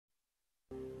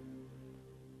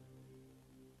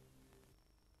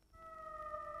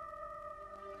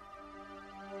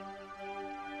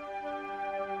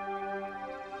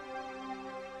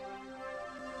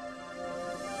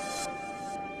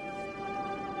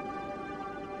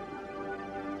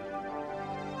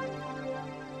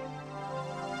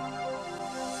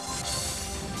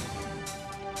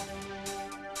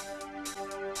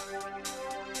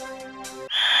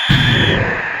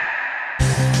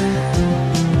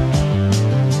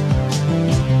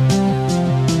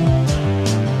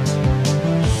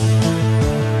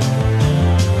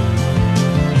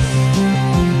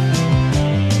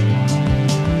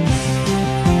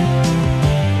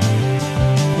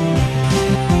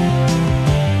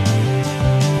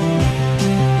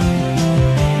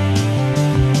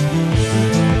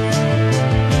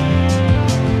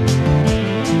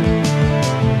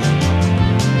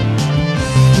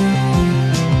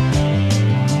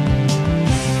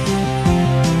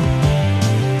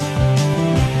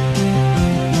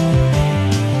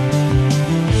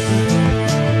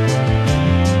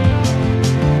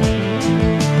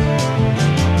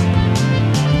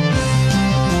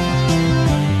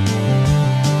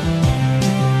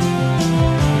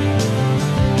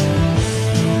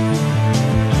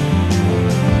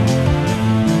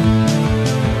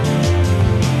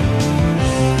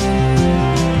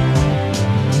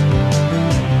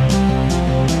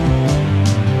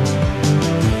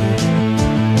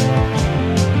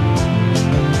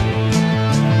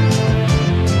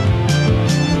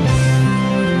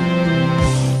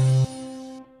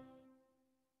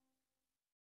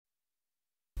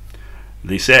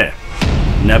They say,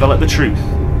 never let the truth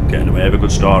get in the way of a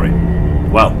good story.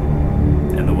 Well,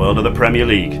 in the world of the Premier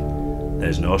League,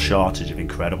 there's no shortage of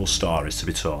incredible stories to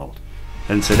be told.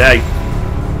 And today,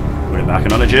 we're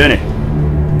embarking on a journey.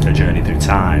 A journey through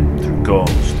time, through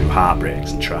goals, through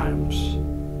heartbreaks and triumphs.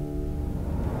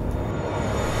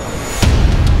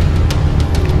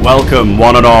 Welcome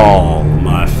one and all,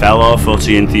 my fellow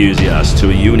footy enthusiasts, to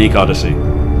a unique odyssey.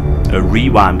 A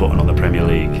rewind button on the Premier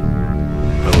League,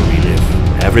 where we relive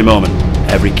every moment,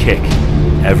 every kick,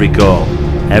 every goal,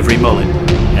 every mullet,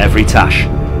 every tash,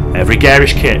 every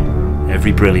garish kit,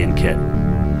 every brilliant kit,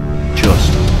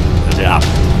 just as it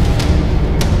happened.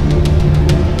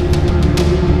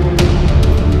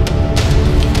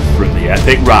 From the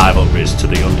epic rivalries to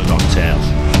the underdog tales,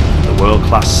 from the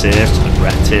world-class saves to the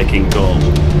breathtaking goals,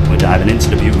 we're diving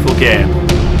into the beautiful game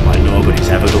like nobody's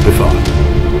ever done before.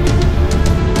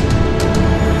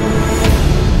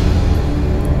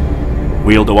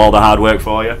 We'll do all the hard work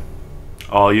for you.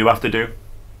 All you have to do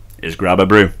is grab a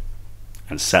brew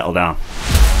and settle down.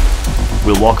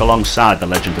 We'll walk alongside the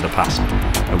legend of the past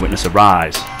and witness a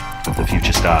rise of the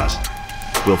future stars.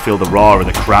 We'll feel the roar of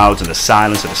the crowds and the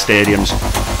silence of the stadiums.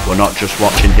 We're not just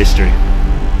watching history,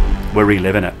 we're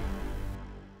reliving it.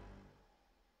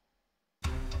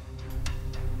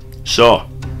 So,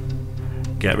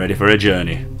 get ready for a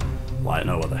journey like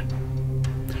no other.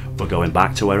 We're going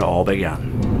back to where it all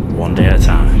began. One day at a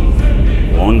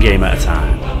time, one game at a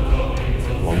time,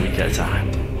 1 week at a time.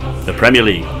 The Premier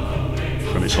League,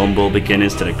 from its humble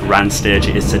beginnings to the grand stage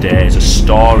it is today, is a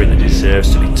story that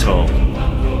deserves to be told.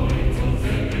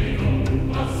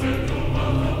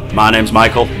 My name's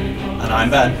Michael. And I'm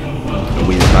Ben. And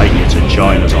we invite you to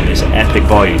join us on this epic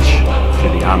voyage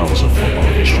through the annals of football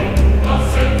history.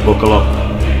 Buckle up.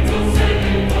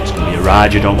 It's going to be a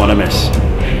ride you don't want to miss.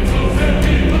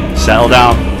 Settle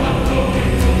down.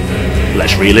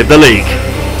 Let's relive the league.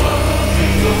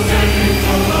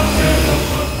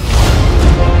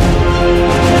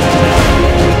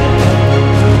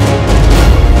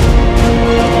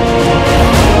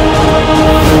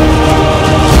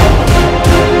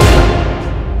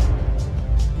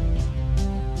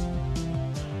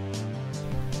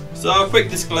 So, a quick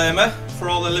disclaimer for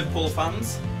all the Liverpool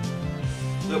fans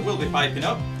that will be piping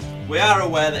up. We are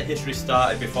aware that history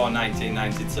started before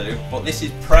 1992, but this is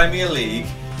Premier League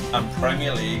and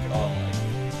Premier League only.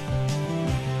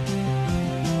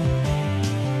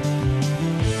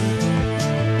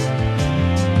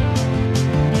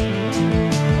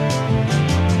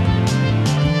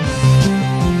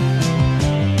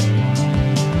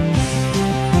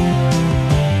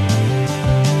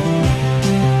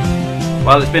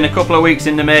 Well, it's been a couple of weeks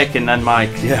in the making then, Mike.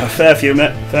 Yeah, fair few,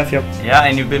 mate. Fair few. Yeah,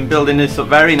 and you've been building this up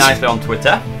very nicely on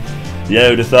Twitter. Yeah,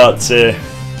 who'd have thought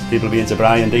people would be into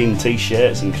Brian Dean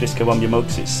t-shirts and Chris Kawamya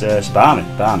mugs. It's barmy.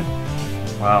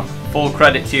 Well, full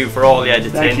credit to you for all the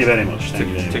editing. Thank you very much.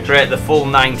 To create the full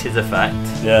 90s effect.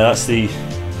 Yeah, that's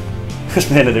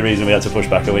mainly the reason we had to push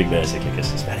back a week, basically,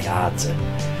 because it's very hard to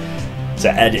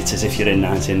edit as if you're in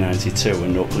 1992,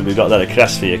 and hopefully we've got that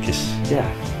across for you, because,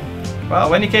 yeah. Well,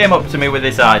 when you came up to me with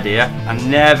this idea, I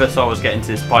never saw us getting to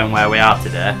this point where we are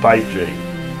today. Pipe dream.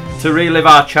 To relive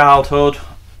our childhood,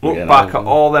 look back at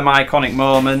all them iconic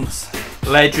moments,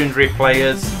 legendary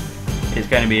players, is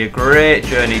going to be a great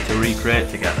journey to recreate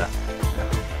together.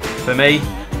 For me,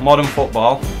 modern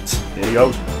football, here you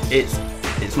go.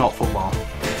 It's not football.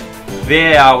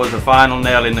 VAR was the final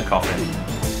nail in the coffin.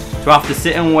 To have to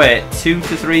sit and wait 2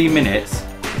 to 3 minutes,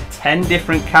 10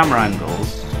 different camera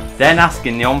angles, then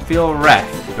asking the on-field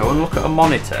ref to go and look at a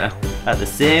monitor at the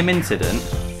same incident,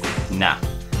 nah,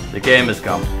 the game has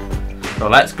gone. So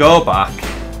let's go back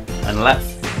and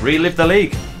let's relive the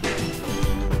league.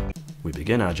 We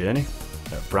begin our journey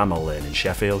at Bramall Lane in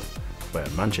Sheffield, where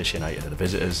Manchester United are the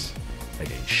visitors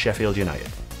against Sheffield United.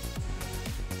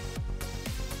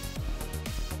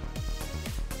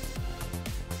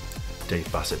 Dave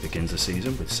Bassett begins the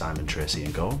season with Simon Tracy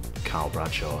in goal, Carl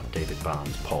Bradshaw, David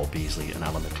Barnes, Paul Beasley and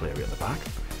Alan McCleary at the back,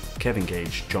 Kevin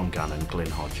Gage, John Gannon, Glyn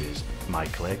Hodges,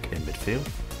 Mike Clegg in midfield,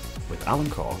 with Alan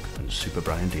Cork and Super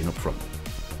Brian Dean up front.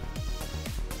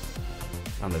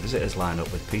 And the visitors line up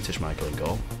with Peter Schmeichel in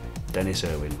goal, Dennis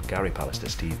Irwin, Gary Pallister,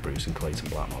 Steve Bruce and Clayton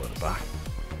Blackmore at the back,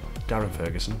 Darren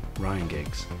Ferguson, Ryan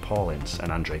Giggs, Paul Ince and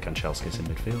Andrei Kanchelskis in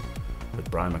midfield, with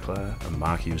Brian McClare and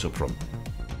Mark Hughes up front.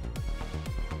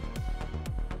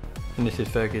 And this is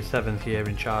Fergie's 7th year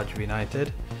in charge of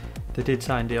United. They did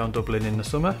sign Dion Dublin in the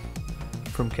summer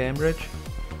from Cambridge,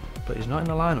 but he's not in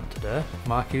the lineup today.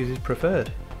 Mark Hughes is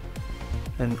preferred.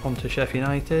 And on to Sheffield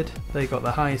United. They got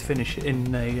the highest finish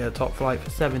in the top flight for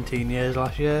 17 years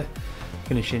last year,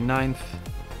 finishing 9th.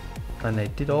 and they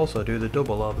did also do the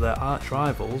double of their arch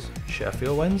rivals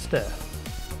Sheffield Wednesday.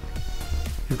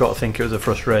 You've got to think it was a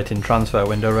frustrating transfer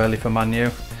window really for Man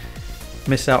U.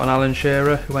 Missed out on Alan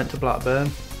Shearer, who went to Blackburn.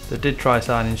 They did try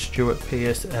signing Stuart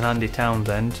Pearce and Andy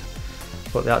Townsend,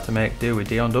 but they had to make do with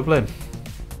Dion Dublin.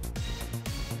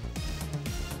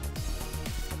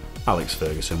 Alex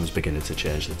Ferguson was beginning to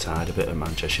change the tide a bit at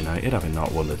Manchester United, having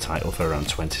not won the title for around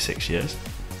 26 years.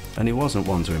 And he wasn't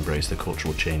one to embrace the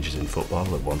cultural changes in football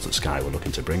that ones at Sky were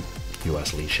looking to bring.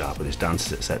 US Lee Sharp with his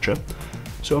dances, etc.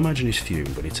 So imagine his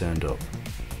fume when he turned up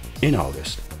in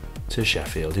August to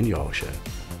Sheffield in Yorkshire,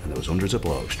 and there was hundreds of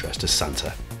blokes dressed as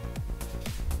Santa.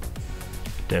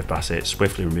 Dave Bassett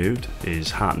swiftly removed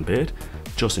his hat and beard,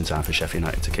 just in time for Sheffield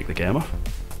United to kick the game off.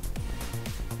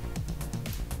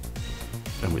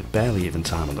 And with barely even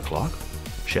time on the clock,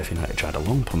 Sheffield United tried a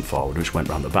long punt forward which went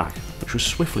round the back, which was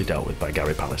swiftly dealt with by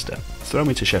Gary Pallister. Throw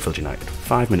me to Sheffield United,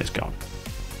 5 minutes gone.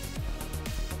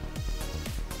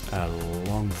 A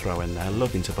long throw in there,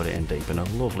 looking to put it in deep, and a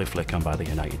lovely flick on by the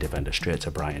United defender straight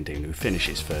to Brian Dean, who finished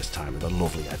his first time with a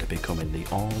lovely header, becoming the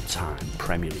all-time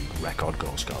Premier League record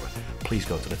goal scorer. Please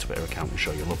go to the Twitter account and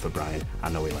show your love for Brian. I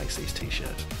know he likes these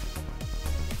t-shirts.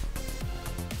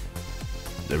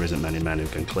 There isn't many men who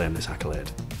can claim this accolade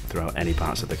throughout any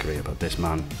parts of their career, but this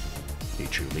man, he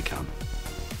truly can.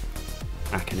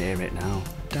 I can hear it now.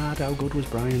 Dad, how good was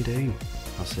Brian Dean?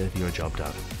 I'll save you a job,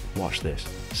 Dad. Watch this.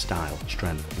 Style,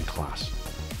 strength and class.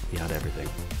 He had everything.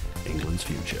 England's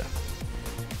future.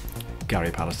 Gary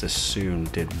Pallister soon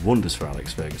did wonders for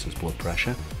Alex Ferguson's blood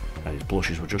pressure, and his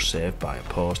blushes were just saved by a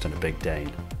post and a big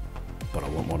Dane. But I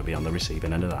won't want to be on the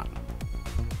receiving end of that.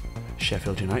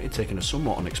 Sheffield United taking a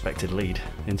somewhat unexpected lead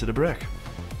into the break.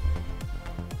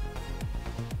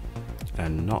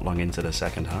 And not long into the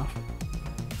second half,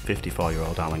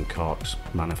 54-year-old Alan Cork's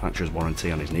manufacturer's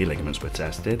warranty on his knee ligaments were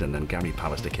tested, and then Gary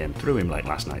Pallister came through him like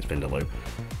last night's Vindaloo,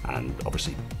 and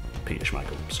obviously Peter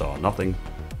Schmeichel saw nothing,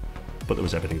 but there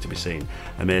was everything to be seen.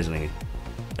 Amazingly,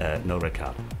 no red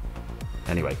card.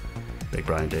 Anyway, big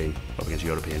Brian Dean up against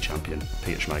European champion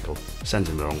Peter Schmeichel sends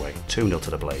him the wrong way, 2-0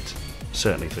 to the Blades.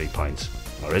 Certainly 3 points,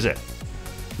 or is it?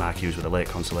 Mark Hughes with a late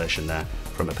consolation there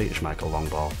from a Peter Schmeichel long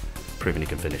ball, proving he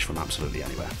can finish from absolutely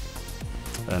anywhere.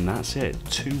 And that's it,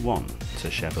 2-1 to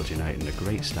Sheffield United, and a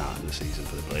great start in the season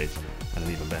for the Blades, and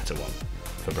an even better one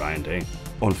for Brian Dean.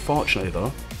 Unfortunately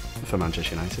though, for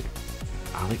Manchester United,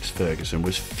 Alex Ferguson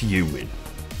was fuming.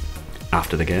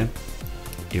 After the game,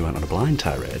 he went on a blind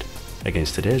tirade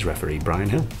against today's referee Brian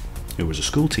Hill, who was a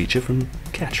school teacher from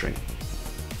Kettering.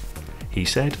 He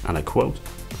said, and I quote,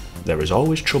 "There is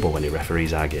always trouble when he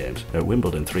referees our games. At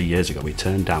Wimbledon 3 years ago we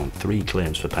turned down 3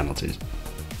 claims for penalties.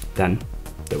 Then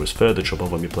there was further trouble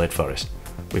when we played Forest.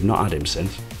 We've not had him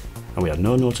since, and we had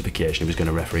no notification he was going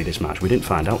to referee this match. We didn't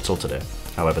find out till today.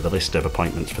 However, the list of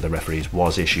appointments for the referees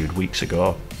was issued weeks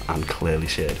ago and clearly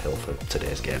shared Hill for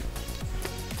today's game."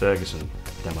 Ferguson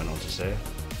then went on to say,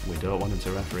 "We don't want him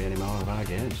to referee any more of our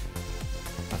games."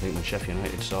 I think when Sheffield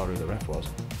United saw who the ref was,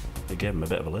 it gave him a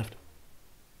bit of a lift.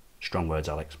 Strong words,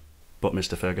 Alex. But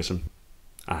Mr. Ferguson,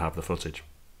 I have the footage.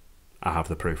 I have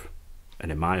the proof.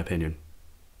 And in my opinion,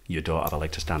 you don't have a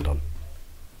leg to stand on.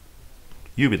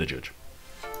 You be the judge.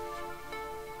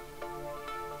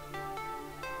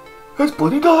 It's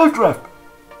bloody dived, ref!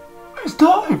 It's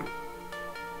dived!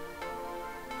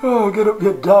 Oh, get up,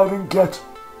 get down and get.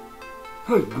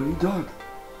 It's bloody dived.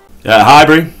 At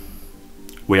Highbury,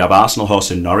 we have Arsenal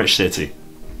hosting Norwich City.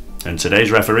 And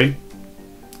today's referee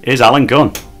is Alan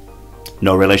Gunn.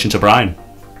 No relation to Brian,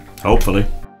 hopefully.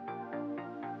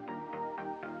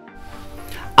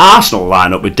 Arsenal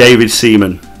line up with David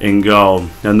Seaman in goal,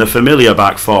 and the familiar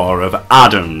back four of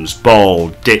Adams, Ball,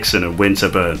 Dixon and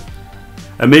Winterburn.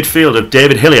 A midfield of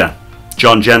David Hillier,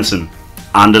 John Jensen,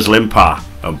 Anders Limpar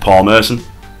and Paul Merson,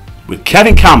 with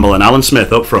Kevin Campbell and Alan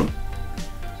Smith up front.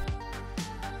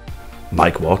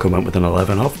 Mike Walker went with an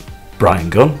 11 of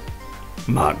Brian Gunn,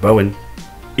 Mark Bowen,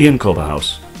 Ian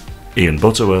Culverhouse, Ian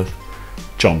Butterworth,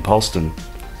 John Polston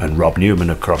and Rob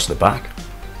Newman across the back,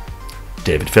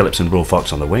 David Phillips and Will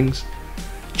Fox on the wings,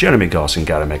 Jeremy Goss and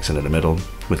Gary Megson in the middle,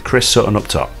 with Chris Sutton up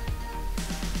top.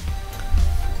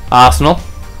 Arsenal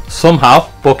somehow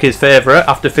book his favourite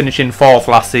after finishing 4th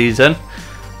last season.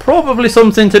 Probably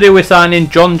something to do with signing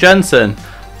John Jensen,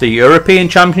 the European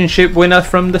Championship winner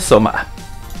from the summer.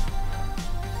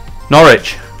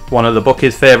 Norwich, one of the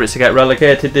bookies' favourites to get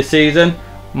relegated this season.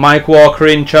 Mike Walker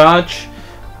in charge.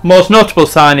 Most notable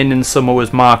signing in the summer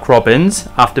was Mark Robbins,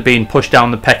 after being pushed down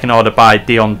the pecking order by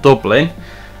Dion Dublin.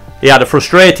 He had a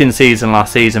frustrating season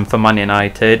last season for Man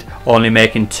United, only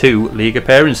making 2 league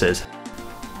appearances.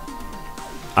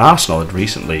 Arsenal had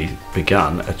recently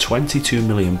begun a £22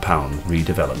 million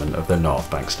redevelopment of the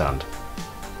North Bank stand.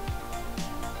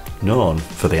 Known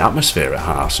for the atmosphere at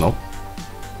Arsenal,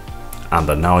 and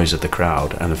the noise of the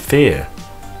crowd and the fear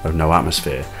of no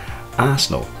atmosphere,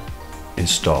 Arsenal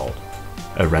installed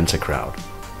a rent-a-crowd,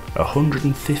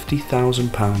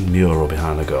 £150,000 mural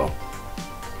behind the goal.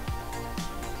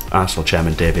 Arsenal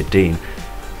chairman David Dein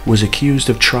was accused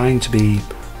of trying to be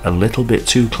a little bit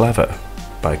too clever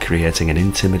by creating an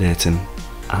intimidating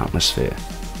atmosphere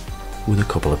with a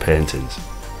couple of paintings.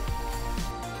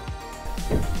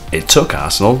 It took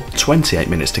Arsenal 28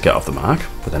 minutes to get off the mark,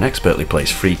 with an expertly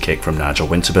placed free kick from Nigel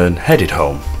Winterburn headed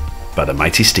home by the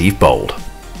mighty Steve Bold.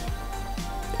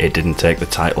 It didn't take the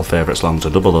title favourites long to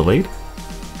double the lead.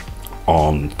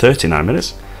 On 39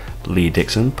 minutes, Lee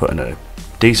Dixon put in a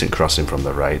decent crossing from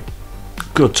the right.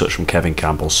 Good touch from Kevin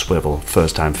Campbell's swivel,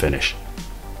 first time finish.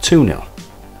 2-0.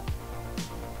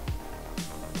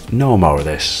 No more of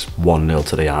this 1-0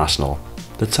 to the Arsenal.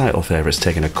 The title favourites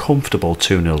taking a comfortable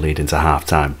 2-0 lead into half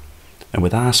time, and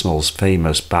with Arsenal's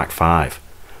famous back five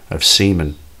of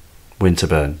Seaman,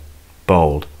 Winterburn,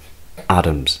 Bold,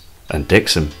 Adams and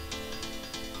Dixon,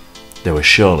 they were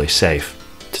surely safe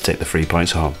to take the 3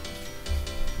 points home.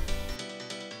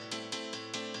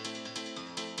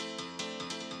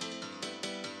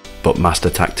 But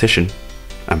master tactician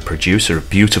and producer of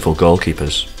beautiful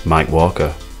goalkeepers, Mike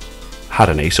Walker, had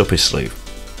an ace up his sleeve,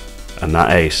 and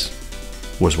that ace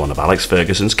was one of Alex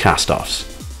Ferguson's cast-offs.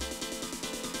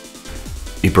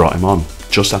 He brought him on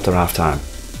just after half time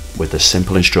with the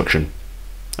simple instruction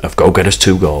of go get us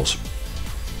 2 goals.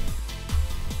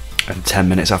 And 10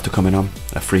 minutes after coming on,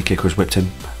 a free kick was whipped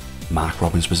in. Mark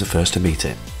Robbins was the first to meet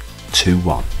it.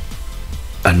 2-1.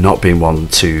 And not being one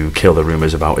to kill the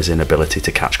rumours about his inability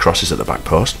to catch crosses at the back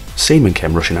post, Seaman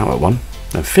came rushing out at one,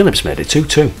 and Phillips made it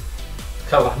 2-2.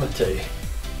 Calamity.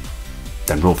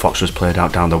 Then Rolf Fox was played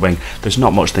out down the wing. There's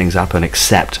not much things happen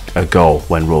except a goal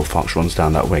when Rolf Fox runs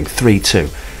down that wing, 3-2.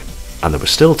 And there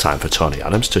was still time for Tony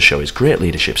Adams to show his great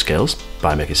leadership skills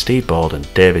by making Steve Bold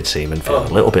and David Seaman feel a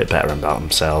little bit better about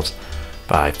themselves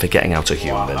by forgetting how to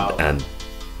human and,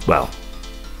 well,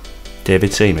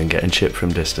 David Seaman getting chipped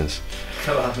from distance.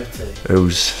 Calamity.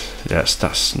 Yes,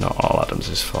 that's not all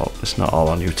Adams' fault. It's not all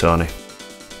on you, Tony.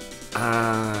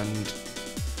 And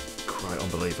quite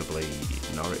unbelievably,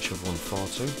 Norwich have won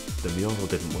 4-2. The mural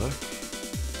didn't work,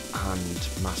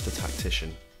 and master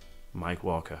tactician Mike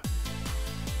Walker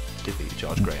defeated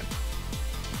George Graham.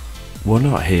 We're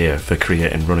not here for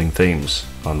creating running themes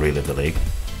on Relive the League,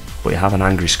 but you have an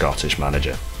angry Scottish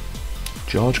manager.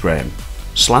 George Graham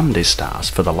slammed his stars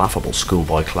for the laughable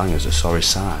schoolboy clangers that saw his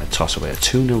side toss away a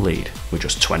 2-0 lead with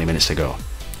just 20 minutes to go.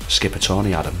 Skipper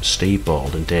Tony Adams, Steve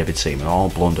Bold and David Seaman all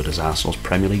blundered as Arsenal's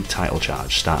Premier League title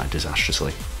charge started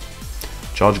disastrously.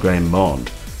 George Graham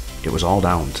moaned it was all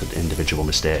down to individual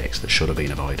mistakes that should have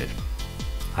been avoided.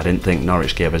 I didn't think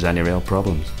Norwich gave us any real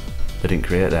problems. They didn't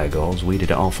create their goals, we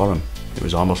did it all for them. It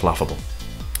was almost laughable.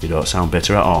 You don't sound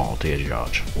bitter at all, dear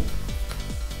George.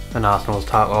 And Arsenal's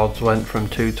title odds went from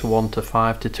 2-1 to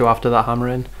 5-2 after that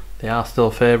hammering. They are still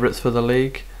favourites for the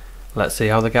league. Let's see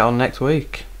how they get on next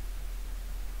week.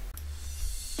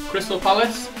 Crystal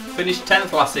Palace finished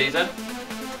 10th last season.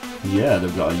 Yeah,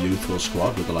 they've got a youthful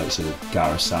squad with the likes of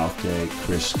Gareth Southgate,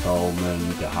 Chris Coleman,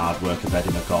 the hard work of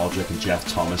Eddie McGoldrick and Jeff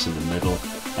Thomas in the middle,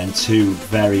 and 2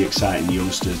 very exciting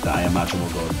youngsters that I imagine will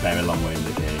go a very long way in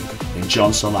the game, in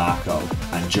John Solarco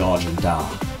and George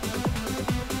Ndar.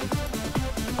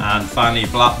 And finally,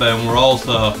 Blackburn were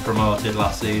also promoted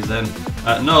last season,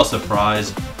 no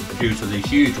surprise, due to the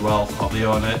huge wealth of the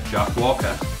owner, Jack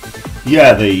Walker.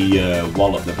 Yeah, they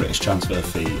wallop the British transfer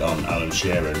fee on Alan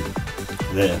Shearer.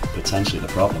 They're potentially the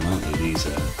problem, aren't they? These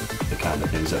are the kind of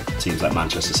things that teams like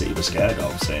Manchester City were scared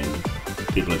of, saying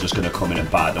people are just going to come in and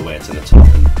buy the way to the top,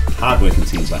 and hard-working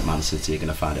teams like Man City are going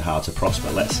to find it hard to prosper.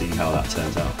 Let's see how that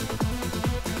turns out.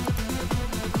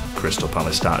 Crystal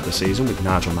Palace started the season with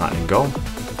Nigel Martin in goal,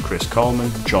 Chris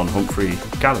Coleman, John Humphrey,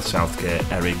 Gareth Southgate,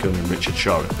 Eric Gunn and Richard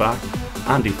Shaw at back,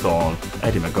 Andy Thorne,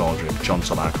 Eddie McGoldrick, John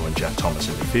Solarco and Jeff Thomas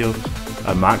in midfield,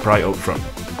 and Mark Bright up front.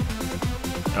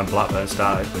 And Blackburn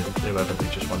started with whoever they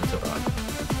just wanted to buy.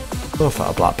 So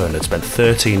far, Blackburn had spent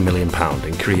 £13 million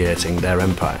in creating their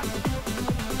empire.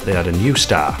 They had a new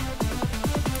star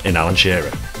in Alan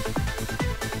Shearer.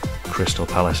 Crystal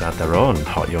Palace had their own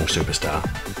hot young superstar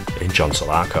in John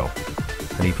Solarco,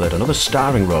 and he played another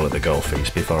starring role at the goal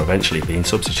feast before eventually being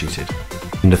substituted.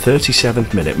 In the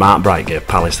 37th minute, Mark Bright gave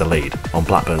Palace the lead on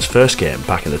Blackburn's first game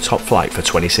back in the top flight for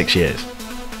 26 years.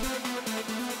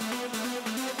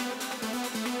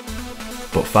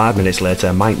 But 5 minutes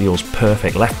later, Mike Newell's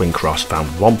perfect left-wing cross found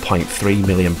 £1.3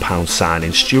 million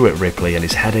signing Stuart Ripley, and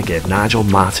his header gave Nigel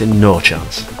Martyn no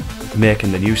chance,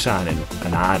 making the new signing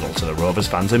an idol to the Rovers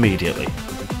fans immediately.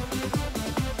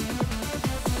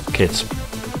 Kids,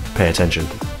 pay attention,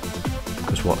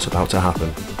 because what's about to happen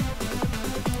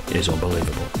is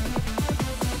unbelievable.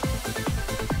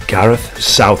 Gareth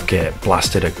Southgate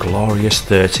blasted a glorious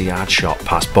 30-yard shot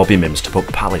past Bobby Mims to put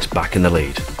Palace back in the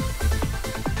lead.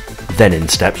 Then in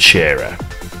stepped Shearer.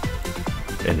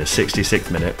 In the 66th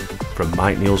minute, from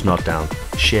Mike Newell's knockdown,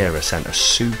 Shearer sent a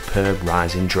superb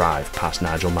rising drive past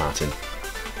Nigel Martyn.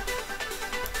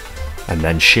 And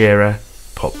then Shearer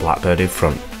put Blackburn in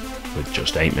front with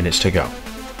just 8 minutes to go.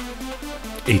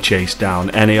 He chased down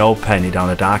any old penny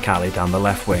down a dark alley down the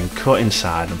left wing, cut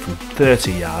inside, and from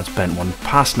 30 yards bent one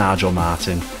past Nigel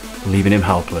Martyn, leaving him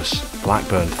helpless.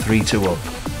 Blackburn 3-2 up,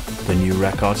 the new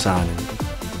record signing,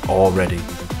 already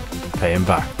paying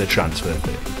back the transfer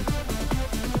fee.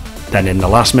 Then in the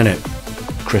last minute,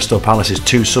 Crystal Palace's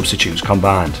two substitutes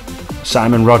combined.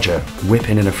 Simon Roger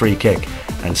whipping in a free kick,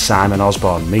 and Simon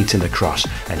Osborne meeting the cross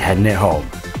and heading it home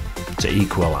to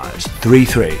equalise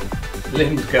 3-3.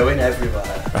 Limbs going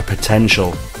everywhere. A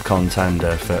potential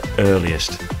contender for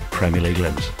earliest Premier League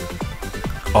limbs.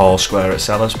 All square at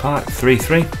Sellers Park,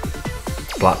 3-3.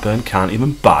 Blackburn can't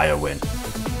even buy a win.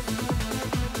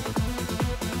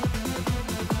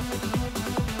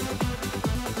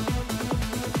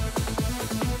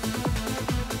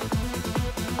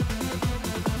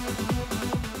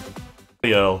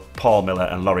 Earl, Paul Miller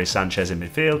and Laurie Sanchez in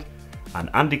midfield, and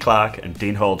Andy Clark and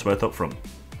Dean Holdsworth up front.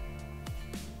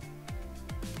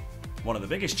 One of the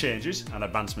biggest changes and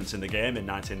advancements in the game in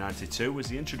 1992 was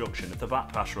the introduction of the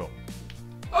back pass rule.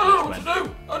 I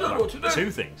don't know what to do.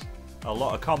 Two things: a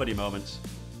lot of comedy moments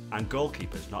and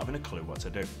goalkeepers not having a clue what to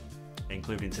do.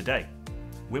 Including today,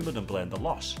 Wimbledon blamed the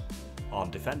loss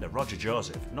on defender Roger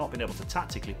Joseph not being able to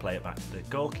tactically play it back to the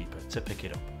goalkeeper to pick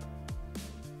it up,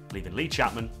 leaving Lee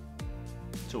Chapman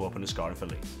to open the scoring for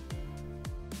Leeds.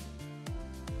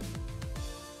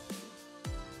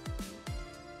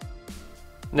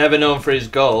 Never known for his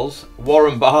goals,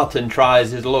 Warren Barton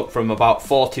tries his luck from about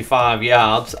 45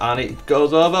 yards and it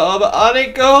goes over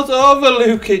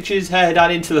Lukic's head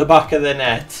and into the back of the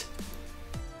net.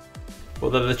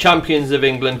 But they're the champions of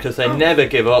England because they never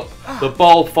give up. The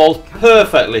ball falls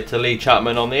perfectly to Lee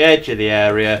Chapman on the edge of the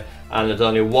area, and there's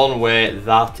only one way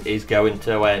that is going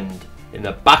to end: in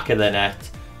the back of the net.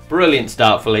 Brilliant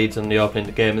start for Leeds in the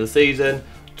opening game of the season.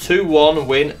 2-1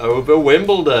 win over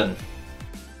Wimbledon.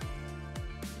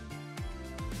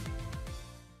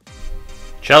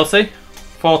 Chelsea,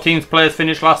 14th place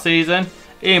finish last season.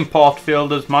 Ian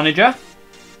Porterfield as manager.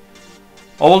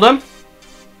 Oldham,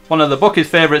 one of the bookies'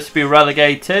 favourites to be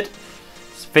relegated,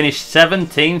 finished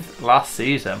 17th last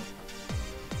season.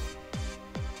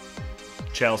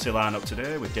 Chelsea line-up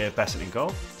today with Dave Bessett in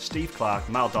goal, Steve Clark,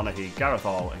 Mal Donaghy, Gareth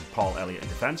Hall and Paul Elliott in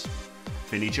defence,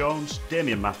 Vinnie Jones,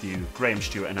 Damien Matthew, Graham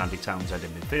Stewart and Andy Townsend in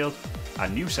midfield,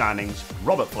 and new signings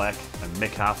Robert Fleck and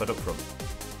Mick Harford up front.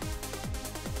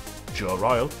 Joe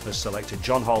Royal has selected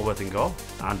John Hallworth in goal,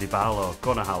 Andy Barlow,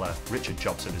 Gunnar Haller, Richard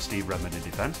Jobson and Steve Redmond in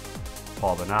defence,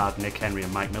 Paul Bernard, Nick Henry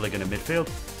and Mike Milligan in midfield,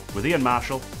 with Ian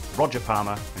Marshall, Roger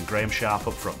Palmer and Graham Sharp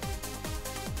up front.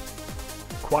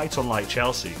 Quite unlike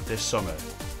Chelsea this summer,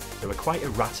 they were quite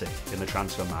erratic in the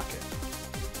transfer market,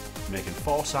 making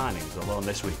 4 signings alone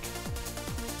this week.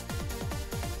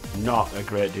 Not a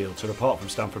great deal to report from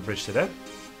Stamford Bridge today,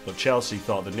 but Chelsea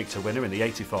thought they'd nicked a winner in the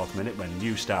 84th minute when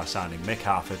new star signing Mick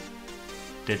Harford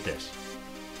did this.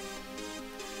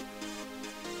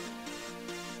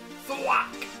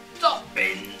 Thwack! Top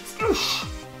bins!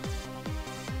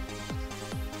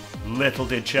 Little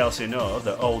did Chelsea know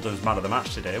that Oldham's man of the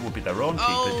match today would be their own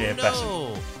keeper, Dave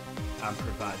Bessett, and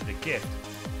provided a gift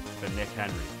for Nick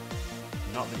Henry.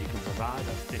 Not that you can provide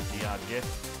a 50-yard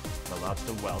gift, the lads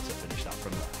done well to finish that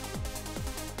from there.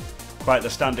 Quite the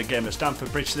standard game at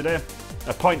Stamford Bridge today,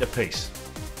 a point apiece.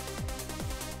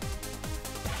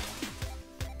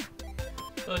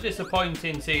 So a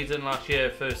disappointing season last year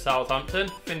for Southampton,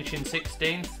 finishing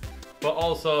 16th, but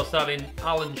also selling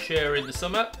Alan Shearer in the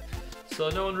summer, so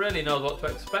no one really knows what to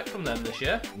expect from them this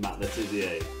year. Matt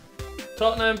Letizia.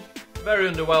 Tottenham, very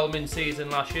underwhelming season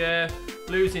last year,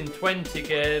 losing 20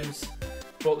 games,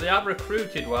 but they have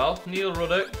recruited well. Neil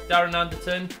Ruddock, Darren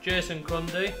Anderton, Jason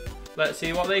Cundy. Let's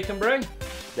see what they can bring.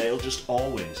 They'll just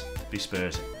always be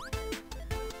Spursy.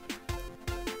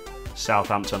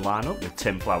 Southampton lineup with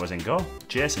Tim Flowers in goal,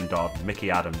 Jason Dodd, Mickey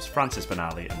Adams, Francis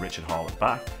Benali and Richard Hall at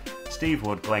back, Steve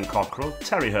Wood, Glenn Cockrell,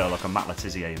 Terry Hurlock and Matt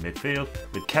Letizia in midfield,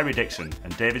 with Kerry Dixon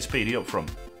and David Speedy up front.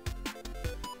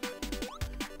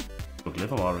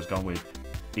 Livermore has gone with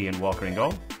Ian Walker in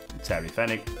goal, Terry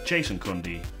Fennick, Jason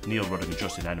Cundy, Neil Ruddock and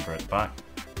Justin Edinburgh at the back,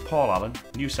 Paul Allen,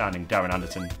 new signing Darren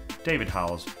Anderton, David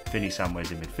Howells, Vinnie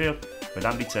Samways in midfield, with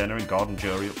Andy Turner and Gordon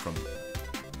Jury up front.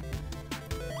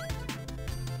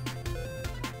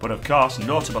 But of course,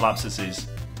 notable absences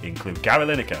include Gary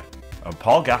Lineker and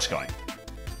Paul Gascoigne.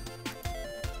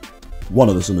 One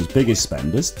of the summer's biggest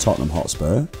spenders, Tottenham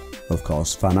Hotspur, of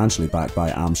course financially backed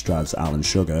by Amstrad's Alan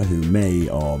Sugar, who may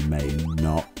or may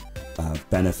not have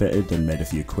benefited and made a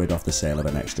few quid off the sale of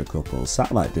an extra couple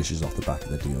satellite dishes off the back of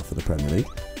the deal for the Premier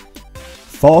League,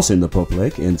 forcing the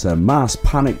public into mass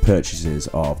panic purchases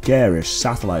of garish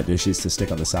satellite dishes to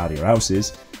stick on the side of your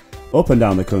houses up and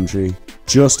down the country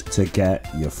just to get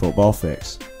your football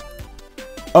fix.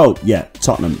 Oh yeah,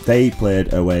 Tottenham, they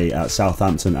played away at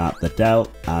Southampton at the Dell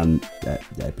and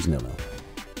it was 0-0.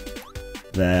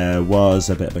 There was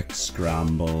a bit of a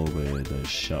scramble with a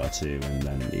shot or two, and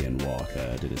then Ian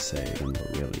Walker did a save and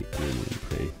looked really gloomy and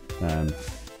pretty.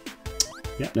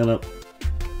 Yeah, 0-0.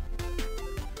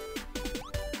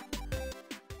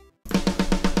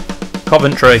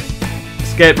 Coventry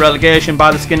escaped relegation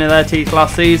by the skin of their teeth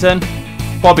last season.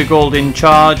 Bobby Gould in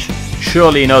charge.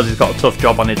 Surely he knows he's got a tough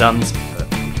job on his hands.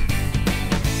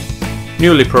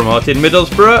 Newly promoted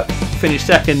Middlesbrough finished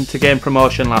second to gain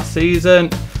promotion last season.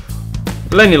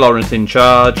 Lenny Lawrence in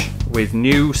charge with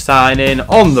new signing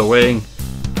on the wing,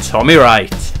 Tommy Wright.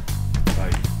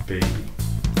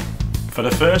 For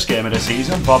the first game of the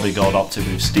season, Bobby Gould opted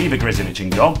with Steve Grizovic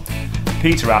in goal,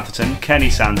 Peter Atherton, Kenny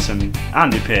Sansom,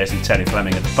 Andy Pearce and Terry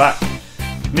Fleming at the back,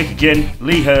 Mick Ginn,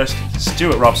 Lee Hurst,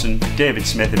 Stuart Robson, David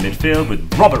Smith in midfield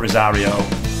with Robert Rosario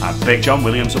and Big John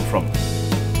Williams up front.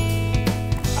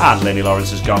 And Lenny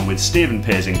Lawrence has gone with Stephen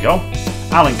Pearce in goal,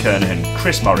 Alan Kernahan,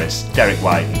 Chris Morris, Derek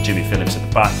White and Jimmy Phillips at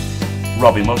the back,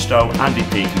 Robbie Mustoe, Andy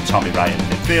Peake and Tommy Wright in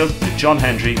midfield with John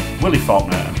Hendry, Willie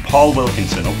Faulkner and Paul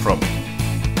Wilkinson up front.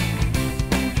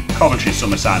 Coventry's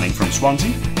summer signing from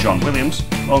Swansea, John Williams,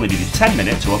 only needed 10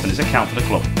 minutes to open his account for the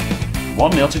club.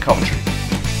 1-0 to Coventry.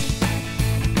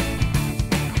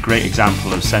 Great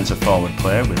example of centre forward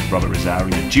play with Robert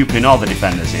Rosario duping all the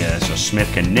defenders here so Smith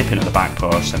can nip in at the back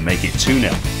post and make it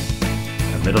 2-0.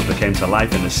 Middlesbrough came to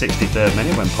life in the 63rd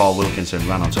minute when Paul Wilkinson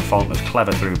ran onto Faulkner's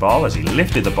clever through ball as he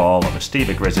lifted the ball over Steve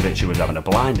Grizovic, who was having a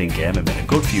blinding game and made a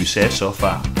good few saves so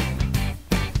far.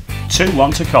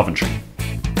 2-1 to Coventry.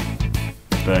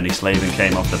 Bernie Slavin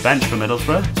came off the bench for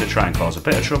Middlesbrough to try and cause a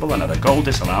bit of trouble and had a goal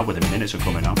disallowed within minutes of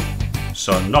coming on.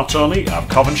 So not only have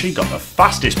Coventry got the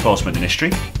fastest postman in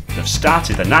history, they've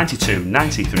started the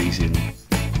 92-93 season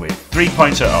with 3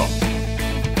 points at home.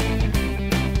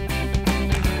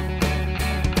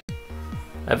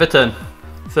 Everton,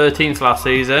 13th last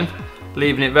season,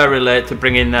 leaving it very late to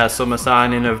bring in their summer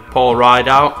signing of Paul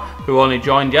Rideout, who only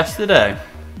joined yesterday.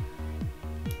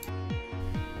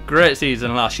 Great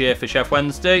season last year for Sheff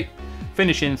Wednesday,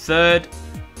 finishing third.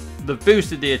 They've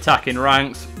boosted the attacking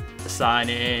ranks,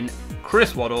 signing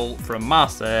Chris Waddle from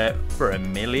Marseille for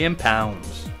 £1 million.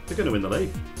 They're going to win the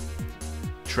league.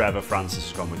 Trevor Francis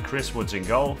has gone with Chris Woods in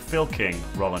goal, Phil King,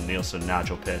 Roland Nielsen,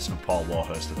 Nigel Pearson and Paul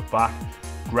Warhurst at the back,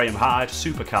 Graham Hyde,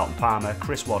 Super Carlton Palmer,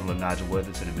 Chris Waddle and Nigel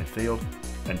Worthington in midfield,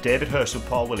 and David Hurst and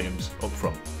Paul Williams up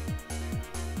front.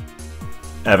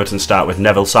 Everton start with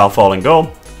Neville Southall in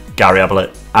goal, Gary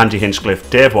Ablett, Andy Hinchcliffe,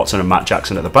 Dave Watson and Matt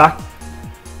Jackson at the back,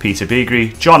 Peter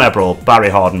Beagrie, John Eberl, Barry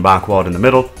Hord and Mark Ward in the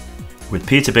middle, with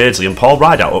Peter Beardsley and Paul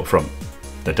Rideout up front,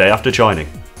 the day after joining.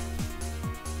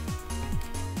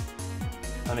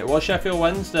 And it was Sheffield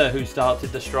Wednesday who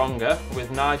started the stronger,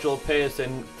 with Nigel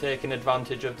Pearson taking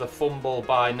advantage of the fumble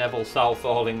by Neville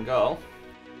Southall in goal.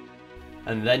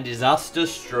 And then disaster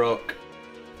struck.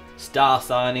 Star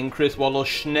signing Chris Waddle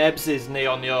schnebs his knee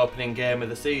on the opening game of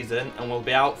the season and will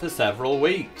be out for several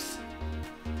weeks.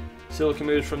 Silky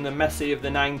moves from the Messi of the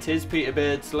 90s, Peter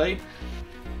Beardsley.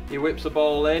 He whips the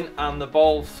ball in and the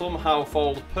ball somehow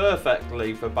falls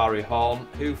perfectly for Barry Horn,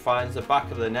 who finds the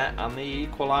back of the net and the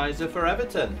equaliser for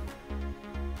Everton.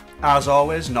 As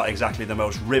always, not exactly the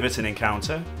most riveting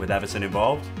encounter with Everton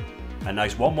involved. A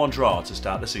nice 1-1 draw to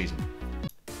start the season.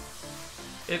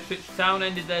 Ipswich Town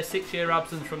ended their 6-year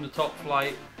absence from the top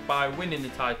flight by winning the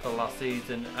title last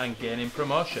season and gaining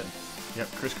promotion.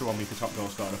 Yep, Chris Kawami for top goal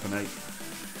scorer for me.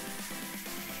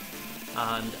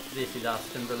 And this is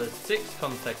Aston Villa's 6th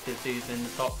consecutive season in the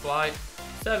top flight,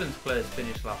 7th place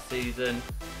finish last season,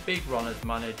 Big Ron as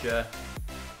manager.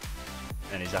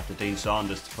 And he's after Dean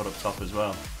Saunders to put up top as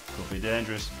well. Could be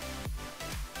dangerous.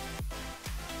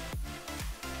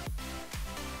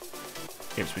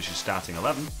 Ipswich's starting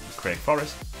 11 with Craig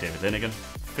Forrest, David Linnigan,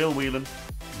 Phil Whelan,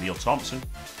 Neil Thompson,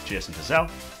 Jason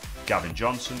Hazell, Gavin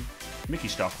Johnson, Mickey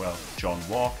Stockwell, John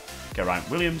Walk, Geraint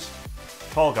Williams,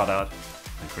 Paul Goddard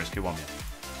and Chris Kiwomya.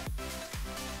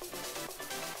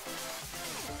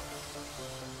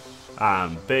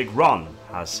 And Big Ron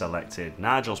has selected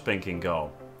Nigel Spink in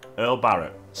goal, Earl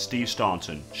Barrett, Steve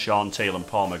Staunton, Sean Teal and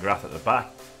Paul McGrath at the back,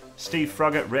 Steve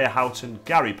Froggatt, Ray Houghton,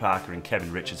 Gary Parker and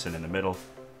Kevin Richardson in the middle,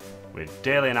 with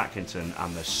Daly and Atkinson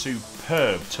and the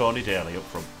superb Tony Daly up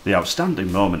front. The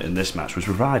outstanding moment in this match was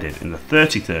provided in the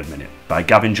 33rd minute by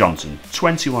Gavin Johnson,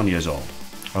 21 years old,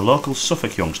 a local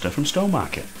Suffolk youngster from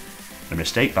Stowmarket. A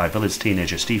mistake by Village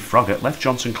teenager Steve Froggatt left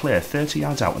Johnson clear 30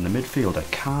 yards out and the midfielder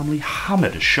calmly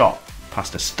hammered a shot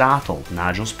past a startled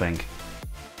Nigel Spink.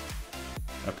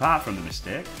 Apart from the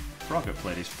mistake, Froggatt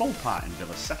played his full part in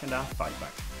Villa's second half fight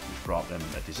back, which brought them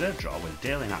a deserved draw when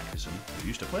Daly and Atkinson, who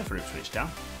used to play for Ipswich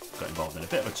Town, got involved in a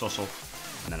bit of a tussle,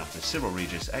 and then after Cyril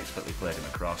Regis expertly played him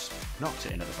across, knocked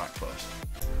it in at the back post.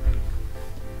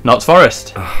 Notts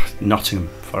Forest. Nottingham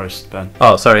Forest, Ben.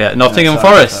 Oh, sorry, yeah. Nottingham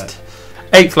Forest.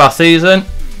 8th last season.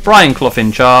 Brian Clough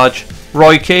in charge.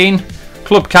 Roy Keane.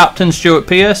 Club captain Stuart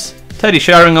Pearce. Teddy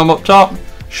Sheringham up top.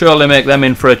 Surely make them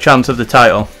in for a chance of the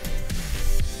title.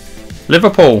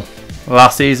 Liverpool.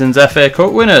 Last season's FA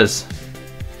Cup winners.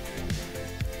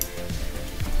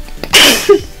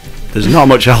 There's not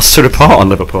much else to report on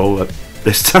Liverpool at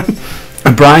this time.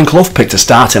 Brian Clough picked a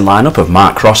starting lineup of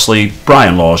Mark Crossley,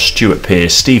 Brian Laws, Stuart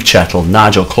Pearce, Steve Chettle,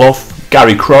 Nigel Clough,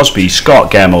 Gary Crosby,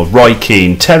 Scott Gemmell, Roy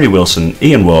Keane, Terry Wilson,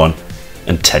 Ian Warren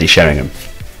and Teddy Sheringham.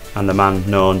 And the man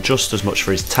known just as much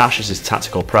for his tash as his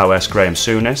tactical prowess, Graham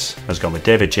Souness, has gone with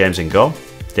David James in goal,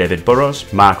 David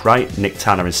Burrows, Mark Wright, Nick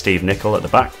Tanner and Steve Nicol at the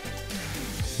back,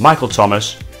 Michael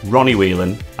Thomas, Ronnie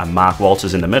Whelan and Mark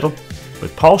Walters in the middle,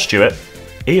 with Paul Stewart,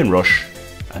 Ian Rush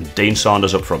and Dean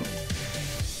Saunders up front.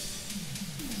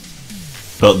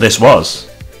 But this was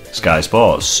Sky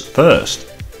Sports' first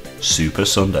Super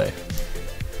Sunday,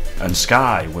 and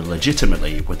Sky were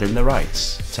legitimately within the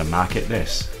rights to market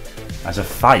this as a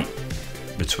fight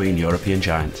between European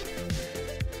giants.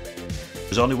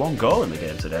 There's only one goal in the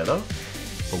game today though,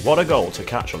 but what a goal to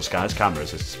catch on Sky's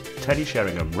cameras as Teddy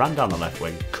Sheringham ran down the left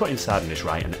wing, cut inside on his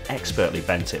right and expertly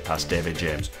bent it past David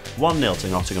James. 1-0 to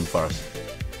Nottingham Forest.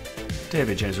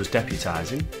 David James was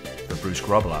deputising for Bruce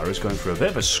Grobbelaar, who's going through a bit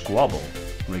of a squabble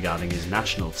regarding his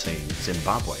national team,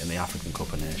 Zimbabwe, in the African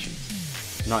Cup of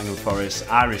Nations. Nottingham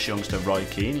Forest Irish youngster Roy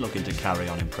Keane looking to carry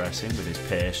on impressing with his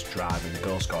pace, drive and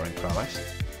goal-scoring prowess.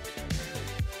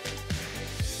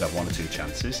 They have one or two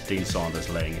chances, Dean Saunders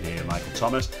laying in here, Michael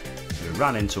Thomas, who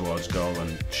ran in towards goal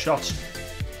and shot,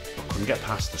 but couldn't get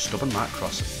past the stubborn Mark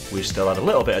Crossley. We've still had a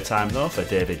little bit of time though for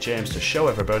David James to show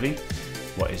everybody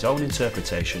what his own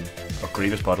interpretation of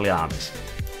grievous bodily harm is.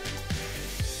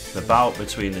 The bout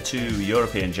between the two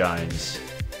European giants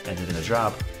ended in a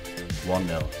drab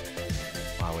 1-0.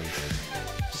 Wow, we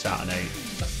Saturday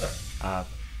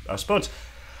our spuds.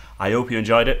 I hope you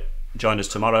enjoyed it. Join us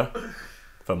tomorrow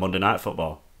for Monday Night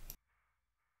Football.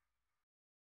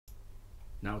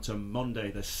 Now to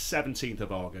Monday the 17th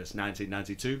of August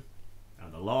 1992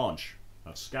 and the launch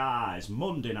of Sky's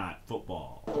Monday Night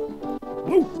Football.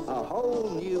 Woo! A whole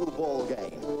new ball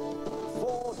game.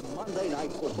 Ford Monday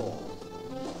Night Football.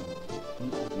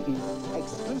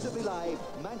 Exclusively live,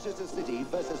 Manchester City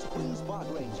versus Queen's Park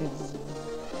Rangers.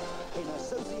 In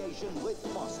association with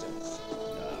Foster's.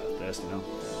 Thirsty now.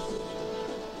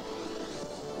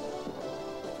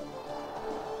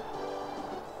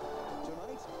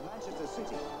 Tonight, Manchester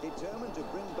City, determined to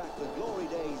bring back the glory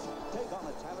days, take on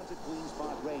a talented Queen's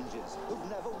Park Rangers who've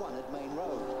never won at Main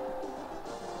Road.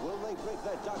 Will they break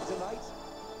their duck tonight?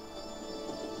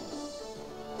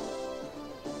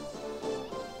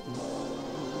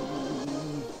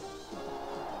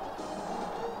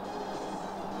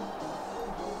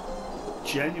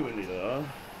 Genuinely though,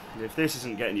 if this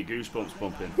isn't getting your goosebumps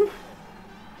bumping,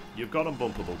 you've got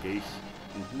unbumpable geese,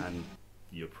 and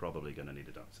you're probably going to need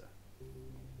a doctor.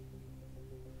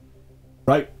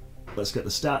 Right, let's get the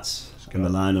stats and the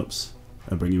lineups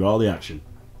and bring you all the action.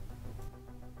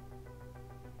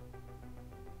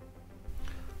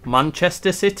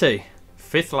 Manchester City,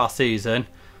 5th last season,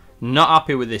 not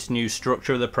happy with this new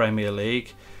structure of the Premier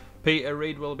League. Peter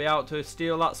Reid will be out to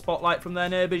steal that spotlight from their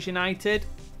neighbours United.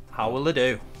 How will they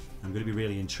do? I'm going to be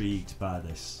really intrigued by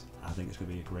this. I think it's going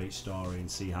to be a great story and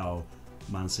see how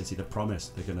Man City, they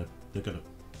promised they're going to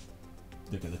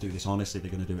do this honestly.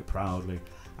 They're going to do it proudly.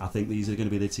 I think these are going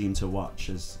to be the team to watch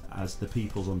as the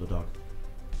people's underdog.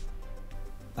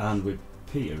 And with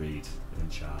Peter Reid in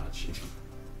charge,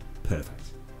 perfect.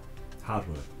 Hard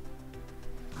work.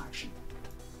 Action.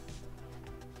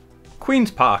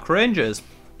 Queen's Park Rangers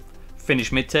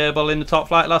finished mid-table in the top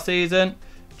flight last season.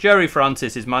 Jerry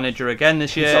Francis is manager again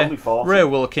this year. only 40. Ray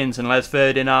Wilkins and Les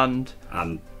Ferdinand.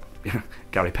 And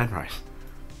Gary Penrice.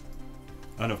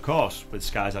 And of course, with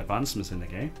Sky's advancements in the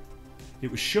game,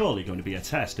 it was surely going to be a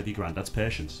test of your granddad's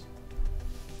patience.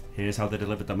 Here's how they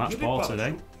delivered the match ball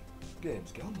today.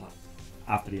 Game's gone, lad.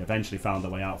 After he eventually found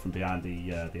their way out from behind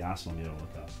the Arsenal mural,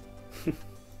 of course.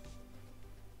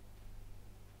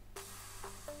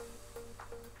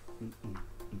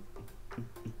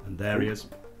 And there he is,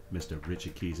 Mr.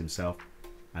 Richard Keys himself.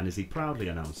 And as he proudly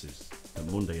announces that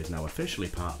Monday is now officially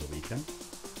part of the weekend,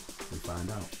 we find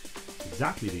out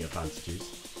exactly the advantages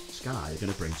Sky are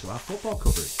going to bring to our football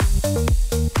coverage.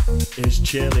 It's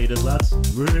cheerleaders, lads.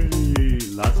 Whee!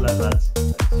 Lads.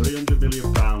 £300 million.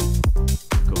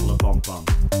 A couple of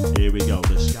pom-poms. Here we go.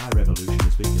 The Sky Revolution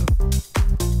has begun.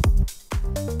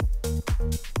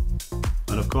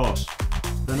 And of course,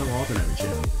 they're no ordinary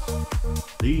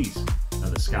cheerleaders. These are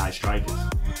the Sky Strikers.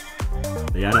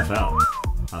 The NFL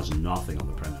has nothing on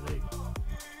the Premier League.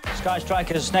 Sky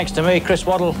Strikers next to me, Chris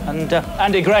Waddle and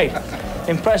Andy Gray.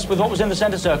 Impressed with what was in the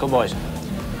centre circle, boys?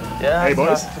 Yeah, hey,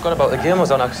 boys. I forgot about the game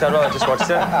was on, because I just watched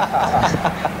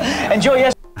it. Enjoy,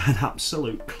 yes. An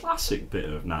absolute classic bit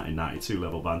of 1992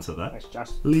 level banter there.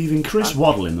 Leaving Chris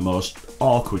Waddle in the most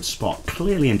awkward spot,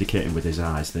 clearly indicating with his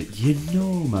eyes that you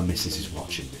know my missus is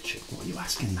watching, Richard. What are you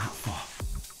asking that for?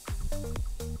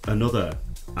 Another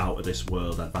out of this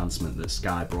world advancement that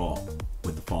Sky brought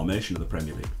with the formation of the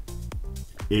Premier League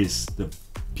is the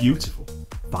beautiful,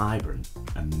 vibrant,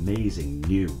 amazing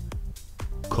new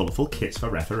colourful kits for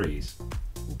referees.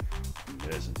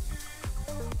 Amazing.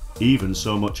 Even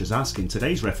so much as asking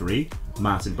today's referee,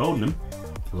 Martin Bodenham,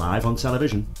 live on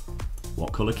television,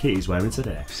 what colour kit he's wearing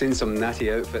today. I've seen some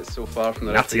natty outfits so far from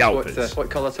the Natty referees. outfits? What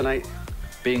colour tonight?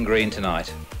 Being green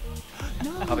tonight.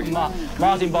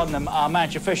 Martin Boddenham, our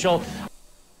match official.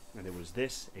 And it was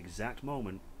this exact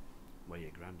moment where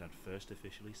your granddad first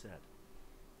officially said,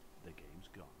 the game's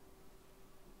gone.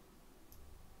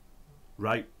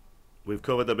 Right, we've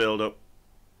covered the build-up,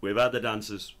 we've had the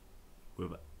dancers,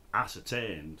 we've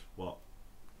ascertained what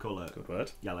colour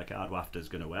yellow card wafter's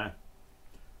going to wear.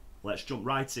 Let's jump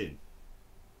right in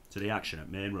to the action at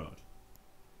Main Road.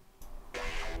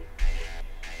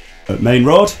 At Main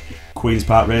Road, Queen's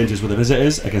Park Rangers were the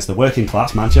visitors against the working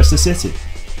class Manchester City.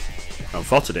 And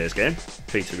for today's game,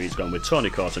 Peter Reid's gone with Tony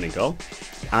Corton in goal,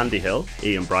 Andy Hill,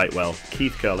 Ian Brightwell,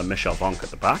 Keith Curl and Michelle Vonk at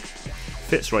the back,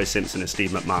 Fitzroy Simpson and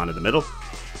Steve McMahon in the middle,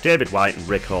 David White and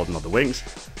Rick Holden on the wings,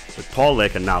 with Paul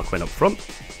Lake and Niall Quinn up front,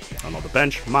 and on the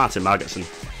bench, Martin Magotson,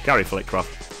 Gary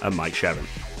Flitcroft and Mike Sherrin.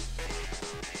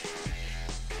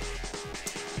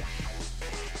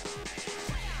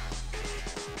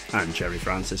 And Jerry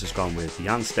Francis has gone with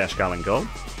Jan Steshgal in goal,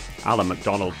 Alan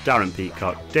McDonald, Darren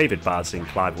Peacock, David Bardsley and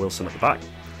Clive Wilson at the back,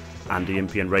 Andy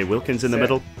Impey and Ray Wilkins in the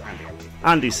middle,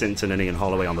 Andy Sinton and Ian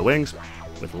Holloway on the wings,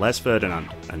 with Les Ferdinand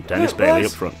and Dennis Bailey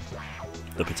up front.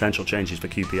 The potential changes for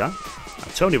QPR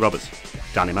are Tony Roberts,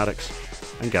 Danny Maddox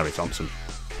and Gary Thompson.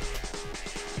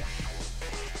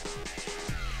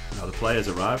 Now the players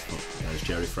arrive. There's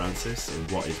Jerry Francis in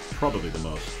what is probably the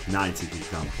most 90s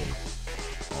example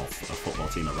of a football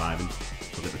team arriving.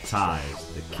 Look at the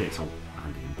ties, the kit. Oh,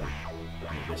 Andy Impey.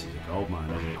 Oh, this is a gold mine,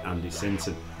 isn't it? Andy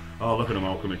Sinton. Oh, look at them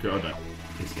all coming through.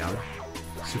 It's Gary.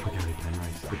 Super Gary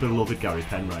Penrice. The beloved Gary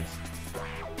Penrice.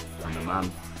 And the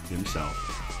man himself,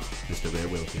 Mr. Ray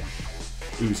Wilkins,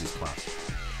 oozes class.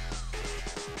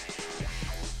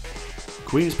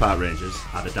 Queen's Park Rangers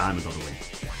had a diamond on the wing,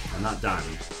 and that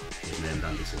diamond was named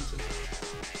Andy Sinton.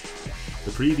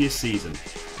 The previous season,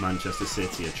 Manchester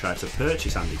City had tried to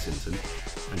purchase Andy Sinton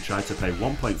and tried to pay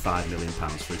 £1.5 million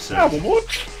for his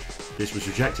services. This was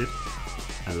rejected,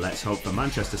 and let's hope for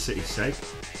Manchester City's sake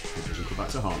it doesn't come back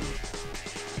to haunt them.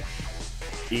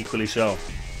 Equally so,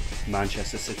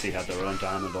 Manchester City had their own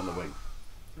diamond on the wing,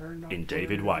 in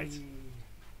David White.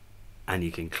 And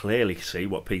you can clearly see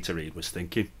what Peter Reid was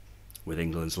thinking, with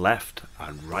England's left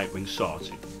and right wing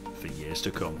sorted for years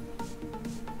to come.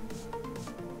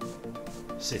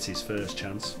 City's first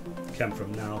chance came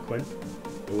from Niall Quinn,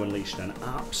 who unleashed an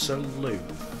absolute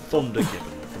thunder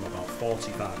gibbon from about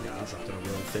 45 yards after a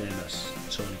world famous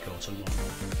Tony Corton long.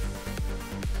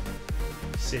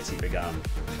 City began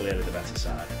clearly the better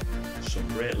side. Some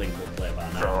great link-up play by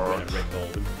Niall Quinn and Rick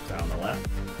Holden down the left.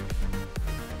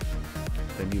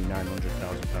 The new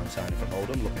 £900,000 signing for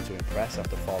Oldham, looking to impress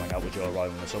after falling out with Joe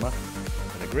Royal in the summer.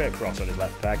 And a great cross on his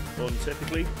left peg.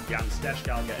 Untypically, Jan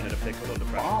Steshgal getting in a pickle under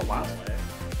pressure. Oh, wow.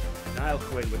 Niall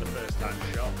Quinn with the first time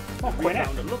shot.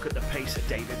 Rebound, and look at the pace of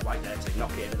David White there to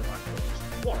knock it into the back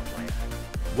post. What a player.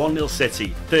 1-0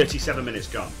 City, 37 minutes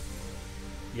gone.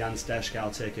 Jan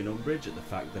Steshkal taking umbrage at the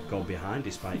fact they've gone behind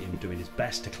despite him doing his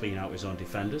best to clean out his own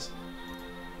defenders.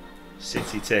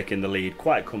 City taking the lead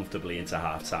quite comfortably into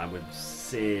half-time with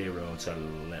zero to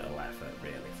little effort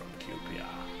really from QPR.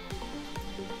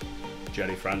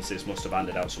 Jerry Francis must have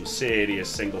handed out some serious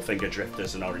single-finger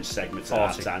drifters and orange segments at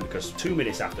half-time because 2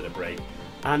 minutes after the break,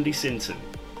 Andy Sinton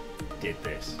did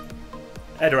this.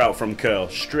 Header out from Curl,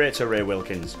 straight to Ray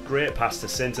Wilkins. Great pass to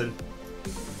Sinton,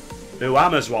 who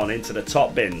hammers one into the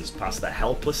top bins past the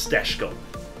helpless Steshko,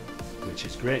 which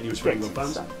is great news for England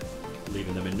fans,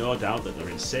 leaving them in no doubt that they're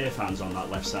in safe hands on that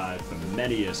left side for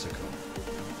many years to come.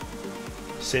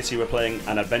 City were playing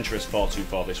an adventurous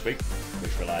 4-2-4 this week,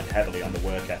 which relied heavily on the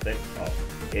work ethic of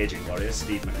ageing warrior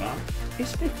Steve McMahon.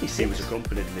 He's 56. He was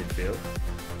accompanied in midfield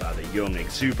by the young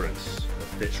exuberance of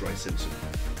Fitzroy Simpson,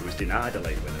 who was denied a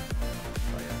late winner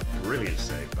by a brilliant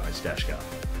save by Steshkal.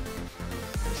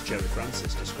 As Jerry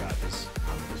Francis described as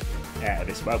out of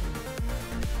his well.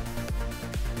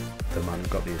 The man who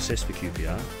got the assist for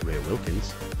QPR, Ray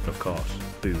Wilkins, of course,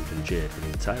 booed and jeered for the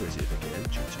entirety of the game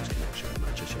due to his connection with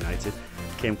Manchester United,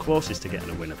 came closest to getting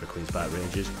a winner for Queen's Park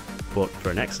Rangers, but for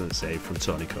an excellent save from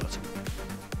Tony Coton.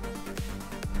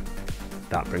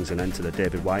 That brings an end to the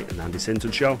David White and Andy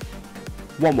Sinton show.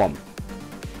 1-1.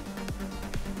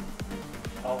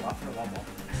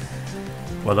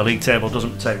 Well, the league table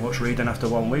doesn't take much reading after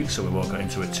 1 week, so we won't get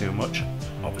into it too much.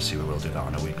 Obviously, we will do that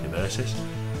on a weekly basis.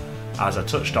 As I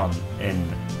touched on in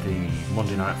the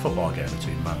Monday night football game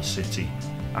between Man City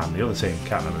and the other team,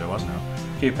 can't remember who it was now.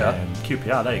 QPR.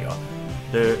 QPR, there you go.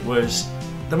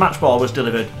 The match ball was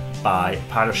delivered by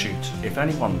Parachute. If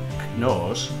anyone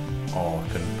knows or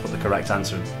can put the correct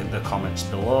answer in the comments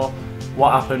below,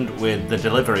 what happened with the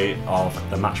delivery of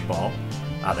the match ball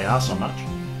at the Arsenal match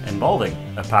involving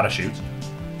a Parachute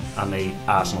and the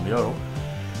Arsenal Euro?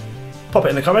 Pop it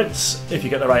in the comments. If you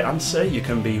get the right answer, you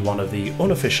can be one of the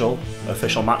unofficial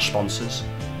official match sponsors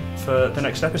for the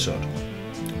next episode.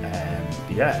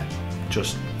 Yeah,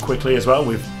 just quickly as well,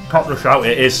 we've popped the shout.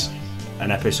 It is an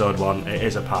episode 1, it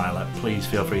is a pilot. Please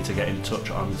feel free to get in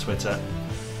touch on Twitter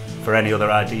for any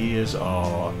other ideas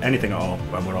or anything at all,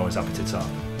 and we're always happy to talk.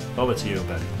 Over to you,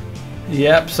 Ben.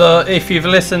 Yep, so if you've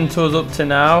listened to us up to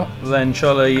now, then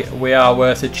surely we are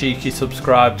worth a cheeky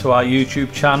subscribe to our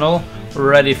YouTube channel,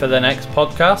 ready for the next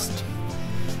podcast.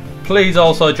 Please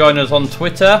also join us on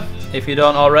Twitter, if you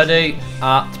don't already,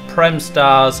 at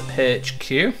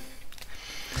PremStarsHQ.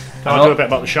 I'll do a bit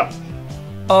about the shop.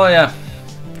 Oh yeah.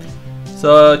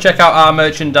 So check out our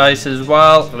merchandise as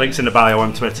well. The link's in the bio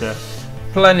on Twitter.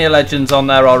 Plenty of legends on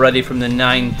there already from the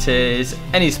 90s.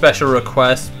 Any special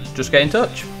requests, just get in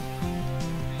touch.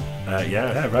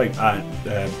 Yeah, right.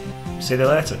 See you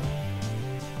later.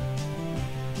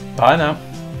 Bye now.